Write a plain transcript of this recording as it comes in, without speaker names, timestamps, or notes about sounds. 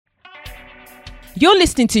You're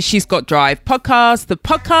listening to She's Got Drive podcast, the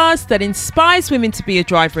podcast that inspires women to be a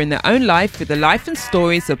driver in their own life with the life and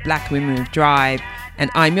stories of Black women with drive.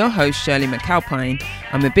 And I'm your host, Shirley McAlpine.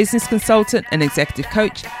 I'm a business consultant, an executive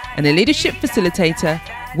coach, and a leadership facilitator,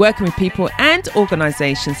 working with people and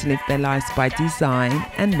organizations to live their lives by design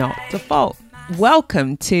and not default.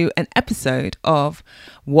 Welcome to an episode of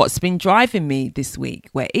What's Been Driving Me This Week,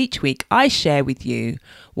 where each week I share with you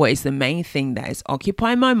what is the main thing that is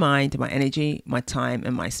occupying my mind, my energy, my time,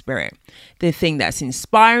 and my spirit. The thing that's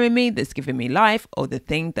inspiring me, that's giving me life, or the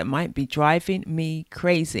thing that might be driving me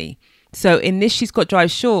crazy. So in this She's Got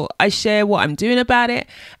Drive short, I share what I'm doing about it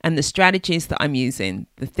and the strategies that I'm using,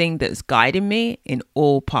 the thing that's guiding me in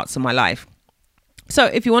all parts of my life. So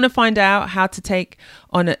if you want to find out how to take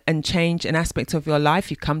on and change an aspect of your life,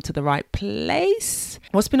 you come to the right place.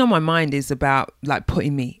 What's been on my mind is about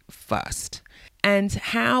putting me first and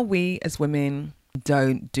how we as women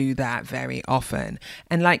don't do that very often.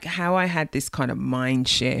 And how I had this kind of mind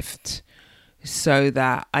shift so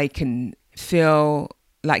that I can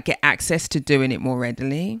get access to doing it more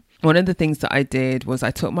readily. One of the things that I did was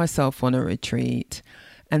I took myself on a retreat.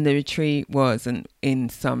 And the retreat wasn't in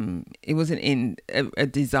a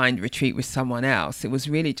designed retreat with someone else. It was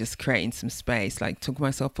really just creating some space, took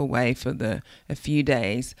myself away for a few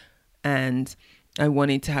days. And I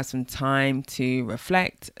wanted to have some time to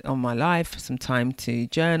reflect on my life, some time to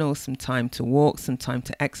journal, some time to walk, some time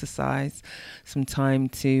to exercise, some time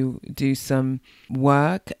to do some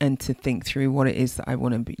work and to think through what it is that I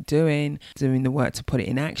want to be doing the work to put it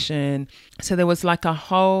in action. So there was a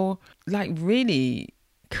whole, really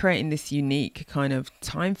creating this unique kind of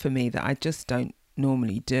time for me that I just don't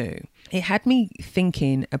normally do. It had me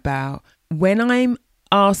thinking about when I'm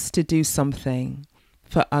asked to do something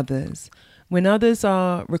for others, when others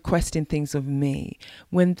are requesting things of me,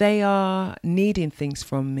 when they are needing things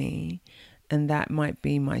from me, and that might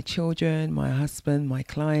be my children, my husband, my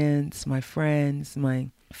clients, my friends, my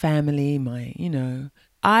family,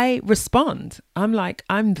 I respond.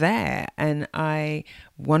 I'm there and I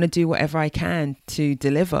want to do whatever I can to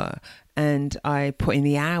deliver. And I put in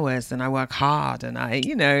the hours and I work hard and I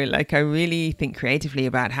really think creatively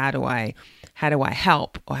about how do I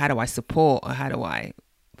help, or how do I support, or how do I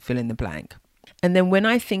fill in the blank. And then when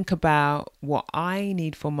I think about what I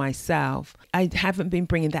need for myself, I haven't been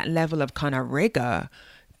bringing that level of kind of rigor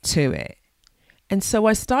to it. And so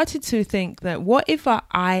I started to think that what if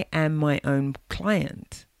I am my own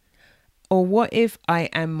client? Or what if I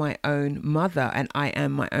am my own mother and I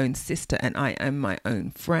am my own sister and I am my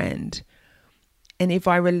own friend? And if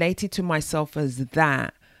I related to myself as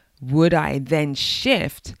that, would I then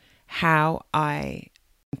shift how I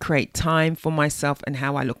create time for myself and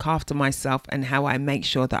how I look after myself and how I make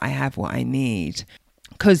sure that I have what I need?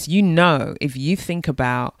 Because if you think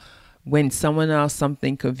about when someone asks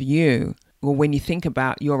something of you, or when you think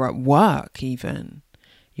about you're at work even,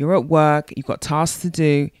 you're at work, you've got tasks to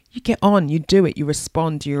do, you get on, you do it, you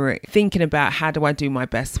respond, you're thinking about how do I do my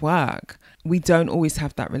best work? We don't always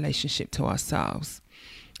have that relationship to ourselves.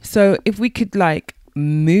 So if we could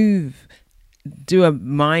do a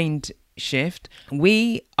mind shift,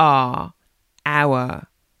 we are our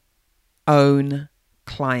own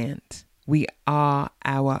client. We are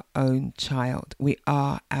our own child. We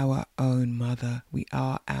are our own mother. We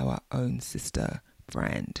are our own sister,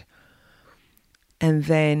 friend. And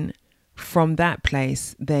then from that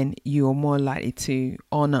place, then you're more likely to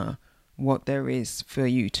honor what there is for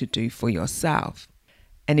you to do for yourself.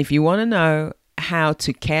 And if you want to know how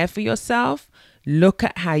to care for yourself, look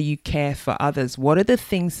at how you care for others. What are the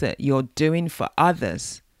things that you're doing for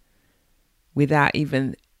others without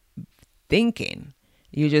even thinking?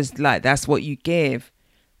 You just that's what you give.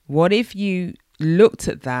 What if you looked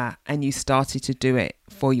at that and you started to do it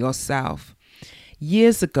for yourself?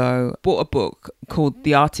 Years ago, I bought a book called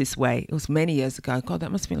The Artist's Way. It was many years ago. God,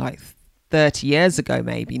 that must have been 30 years ago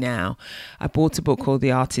maybe now. I bought a book called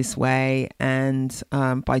The Artist's Way and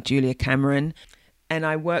by Julia Cameron. And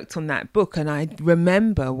I worked on that book. And I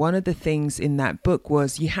remember one of the things in that book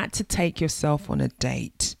was you had to take yourself on a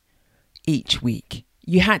date each week.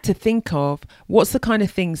 You had to think of what's the kind of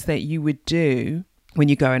things that you would do when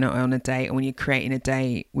you're going out on a date or when you're creating a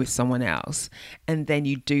date with someone else. And then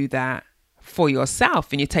you do that for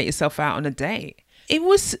yourself and you take yourself out on a date. It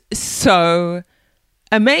was so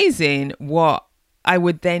amazing what I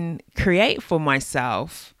would then create for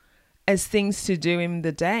myself as things to do in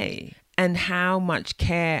the day, and how much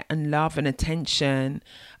care and love and attention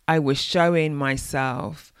I was showing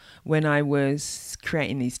myself when I was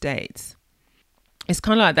creating these dates. It's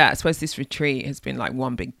kind of like that. I suppose this retreat has been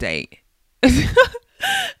one big date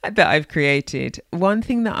that I've created. One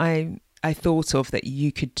thing that I thought of that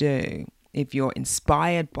you could do if you're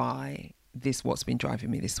inspired by this, what's been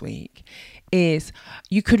driving me this week, is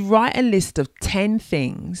you could write a list of 10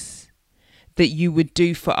 things that you would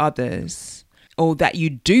do for others, or that you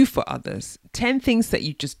do for others. 10 things that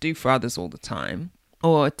you just do for others all the time,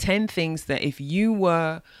 or 10 things that if you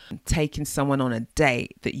were taking someone on a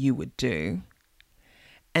date that you would do.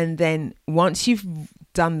 And then once you've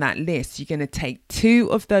done that list, you're going to take 2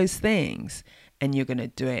 of those things and you're going to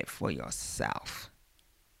do it for yourself.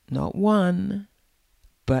 Not 1,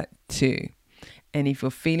 but 2. And if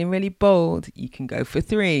you're feeling really bold, you can go for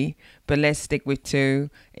 3, but let's stick with 2.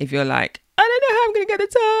 If you're like, I don't know how I'm going to get the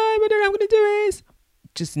time, I don't know how I'm going to do this,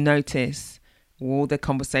 just notice all the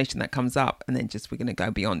conversation that comes up, and then we're going to go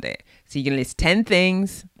beyond it. So you can list 10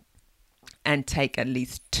 things and take at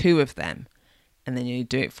least 2 of them, and then you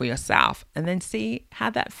do it for yourself, and then see how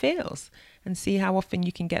that feels and see how often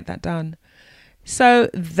you can get that done. So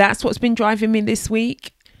that's what's been driving me this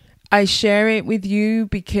week. I share it with you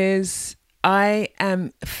because I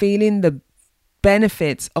am feeling the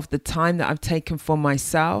benefits of the time that I've taken for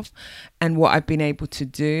myself and what I've been able to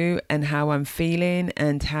do and how I'm feeling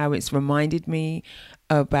and how it's reminded me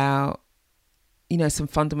about, some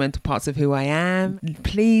fundamental parts of who I am.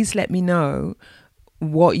 Please let me know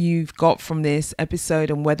what you've got from this episode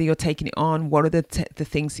and whether you're taking it on. What are the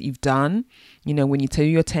things that you've done? When you do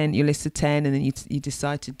your list of 10 and then you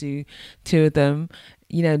decide to do 2 of them,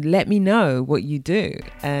 let me know what you do.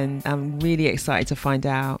 And I'm really excited to find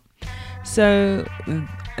out. So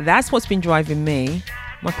that's what's been driving me.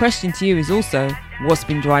 My question to you is also, what's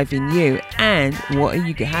been driving you, and how are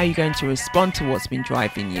you going to respond to what's been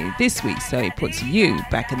driving you this week so it puts you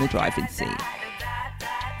back in the driving seat?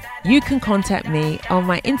 You can contact me on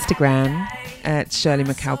my Instagram at Shirley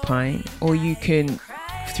McAlpine, or you can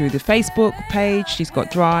through the Facebook page. She's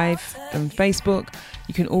got Drive on Facebook.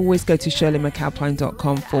 You can always go to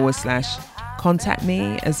shirleymcalpine.com/contact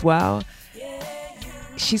me as well.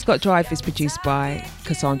 She's Got Drive is produced by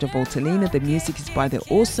Cassandra Voltalina. The music is by the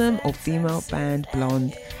awesome all-female band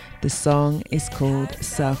Blonde. The song is called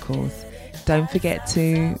Circles. Don't forget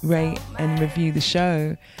to rate and review the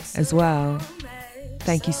show as well.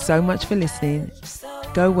 Thank you so much for listening.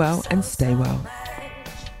 Go well and stay well.